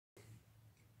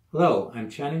Hello, I'm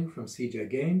Channing from CJ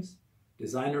Games,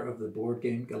 designer of the board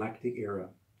game Galactic Era.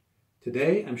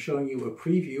 Today I'm showing you a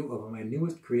preview of my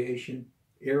newest creation,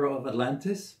 Era of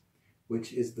Atlantis,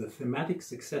 which is the thematic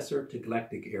successor to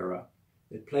Galactic Era.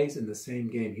 It plays in the same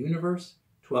game universe,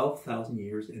 12,000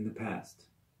 years in the past.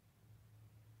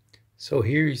 So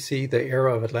here you see the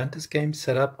Era of Atlantis game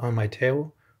set up on my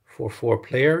table for 4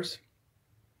 players.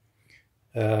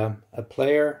 A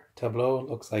player tableau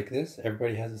looks like this.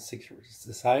 Everybody has a secret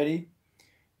society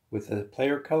with a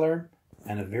player color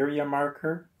and a Viria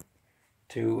marker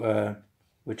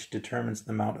which determines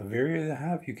the amount of Viria you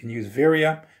have. You can use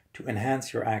Viria to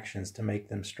enhance your actions to make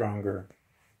them stronger.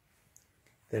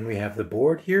 Then we have the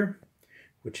board here,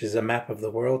 which is a map of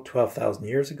the world 12,000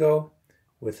 years ago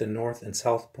with the North and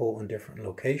South Pole in different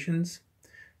locations,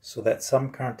 so that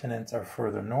some continents are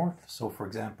further north. So for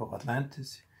example,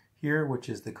 Atlantis here, which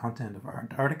is the continent of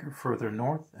Antarctica, further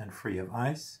north and free of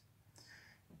ice.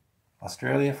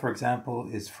 Australia, for example,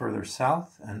 is further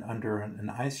south and under an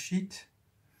ice sheet.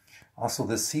 Also,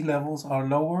 the sea levels are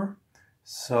lower,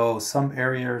 so some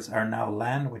areas are now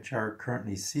land, which are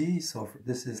currently sea. So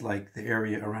this is like the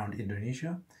area around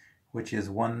Indonesia, which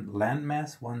is one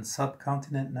landmass, one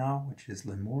subcontinent now, which is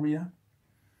Lemuria.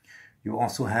 You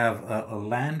also have a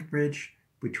land bridge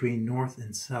between North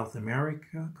and South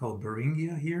America called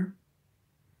Beringia here.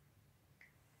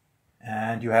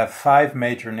 And you have 5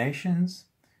 major nations.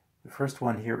 The first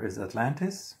one here is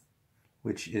Atlantis,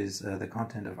 which is the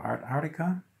continent of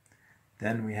Antarctica.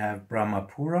 Then we have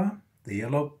Brahmapura, the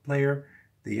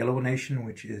yellow nation,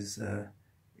 which is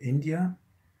India.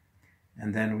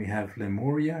 And then we have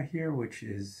Lemuria here, which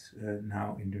is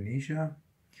now Indonesia.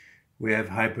 We have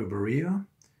Hyperborea,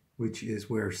 which is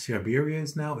where Siberia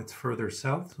is now. It's further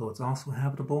south, so it's also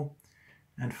habitable.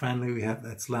 And finally, we have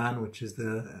Aztlan, which is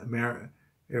the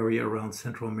area around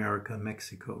Central America,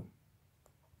 Mexico.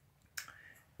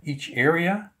 Each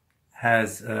area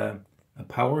has a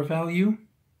power value,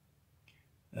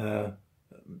 a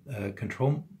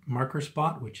control marker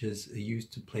spot, which is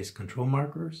used to place control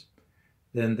markers.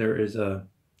 Then there is a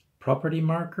property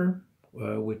marker,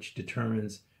 which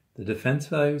determines the defense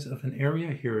values of an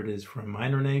area. Here it is for a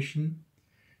minor nation.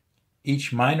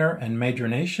 Each minor and major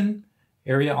nation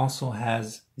area also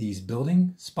has these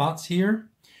building spots here,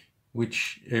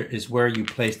 which is where you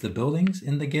place the buildings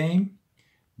in the game.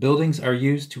 Buildings are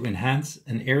used to enhance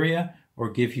an area or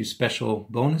give you special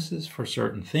bonuses for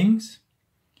certain things.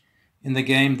 In the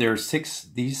game, there are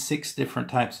these 6 different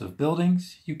types of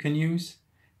buildings you can use: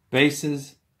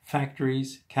 bases,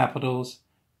 factories, capitals,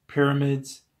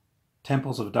 pyramids,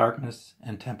 temples of darkness,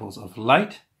 and temples of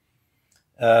light.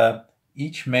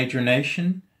 Each major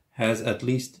nation has at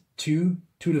least 2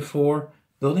 to 4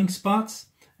 building spots,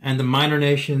 and the minor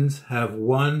nations have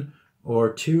 1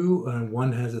 or 2, and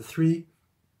one has 3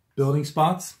 building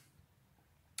spots.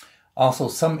 Also,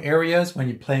 some areas, when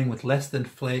you're playing with less than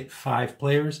 5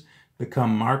 players,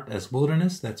 become marked as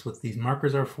wilderness. That's what these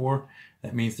markers are for.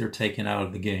 That means they're taken out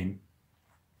of the game.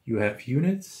 You have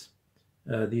units.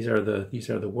 These are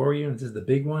the war units. This is the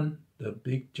big one, the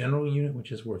big general unit,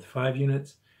 which is worth 5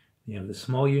 units. You have the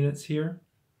small units here.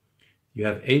 You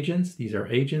have agents. These are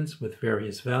agents with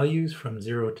various values from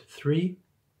 0 to 3.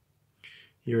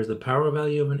 Here's the power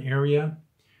value of an area.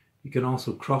 You can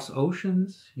also cross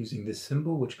oceans using this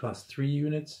symbol, which costs 3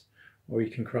 units, or you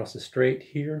can cross a strait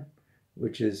here,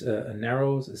 which is a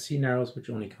sea narrows, which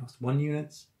only cost 1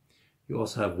 unit. You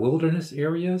also have wilderness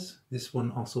areas. This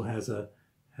one also has a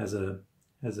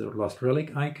lost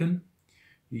relic icon.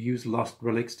 You use lost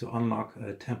relics to unlock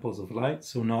temples of light,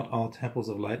 so not all temples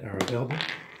of light are available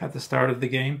at the start of the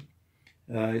game.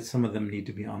 Some of them need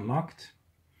to be unlocked.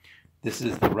 This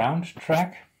is the round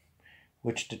track,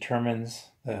 which determines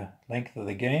the length of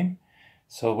the game.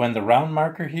 So when the round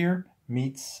marker here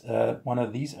meets one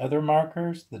of these other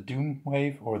markers, the doom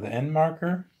wave or the end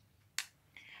marker,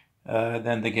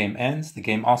 then the game ends. The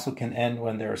game also can end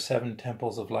when there are 7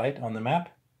 temples of light on the map.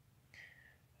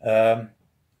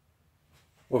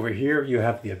 Over here you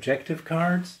have the objective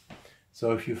cards.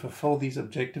 So if you fulfill these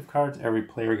objective cards, every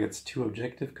player gets 2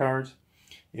 objective cards.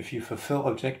 If you fulfill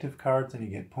objective cards, then you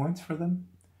get points for them.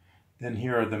 Then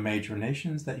here are the major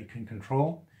nations that you can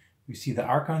control. You see the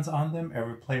archons on them.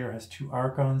 Every player has 2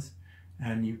 archons,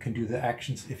 and you can do the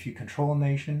actions. If you control a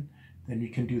nation, then you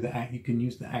can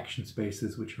use the action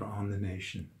spaces which are on the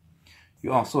nation.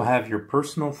 You also have your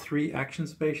personal 3 action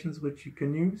spaces which you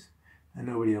can use, and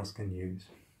nobody else can use.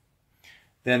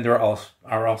 Then there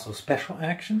are also special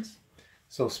actions.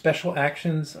 So special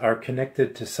actions are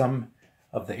connected to some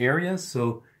of the areas.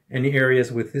 So any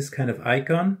areas with this kind of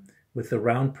icon, with the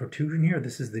round protrusion here,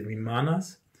 this is the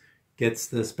Vimanas, gets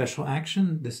the special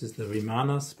action. This is the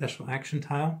Rimana special action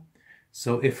tile.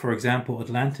 So if, for example,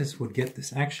 Atlantis would get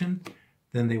this action,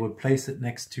 then they would place it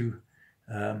next to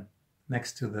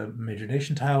the major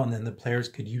nation tile, and then the players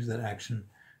could use that action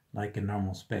like in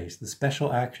normal space. The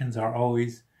special actions are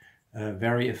always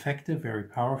very effective, very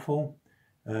powerful,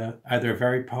 either a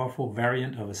very powerful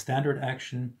variant of a standard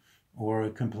action or a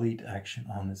complete action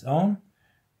on its own.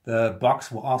 The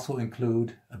box will also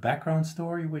include a background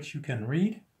story which you can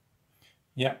read.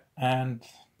 Yeah, and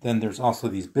then there's also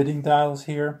these bidding dials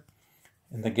here.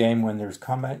 In the game, when there's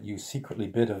combat, you secretly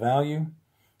bid a value,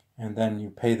 and then you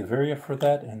pay the virya for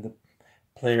that, and the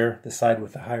player, the side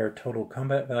with the higher total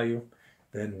combat value,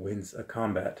 then wins a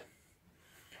combat.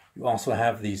 You also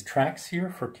have these tracks here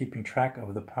for keeping track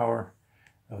of the power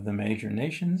of the major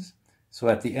nations. So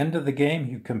at the end of the game,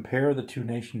 you compare the two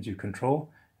nations you control,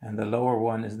 and the lower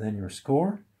one is then your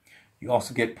score. You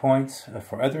also get points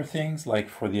for other things, like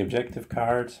for the objective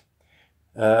cards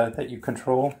that you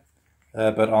control,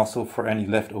 but also for any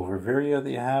leftover virya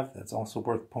that you have, that's also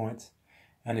worth points.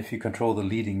 And if you control the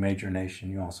leading major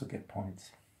nation, you also get points.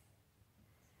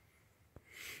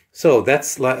 So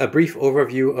that's a brief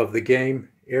overview of the game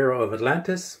Era of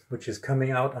Atlantis, which is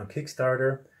coming out on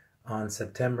Kickstarter on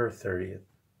September 30th.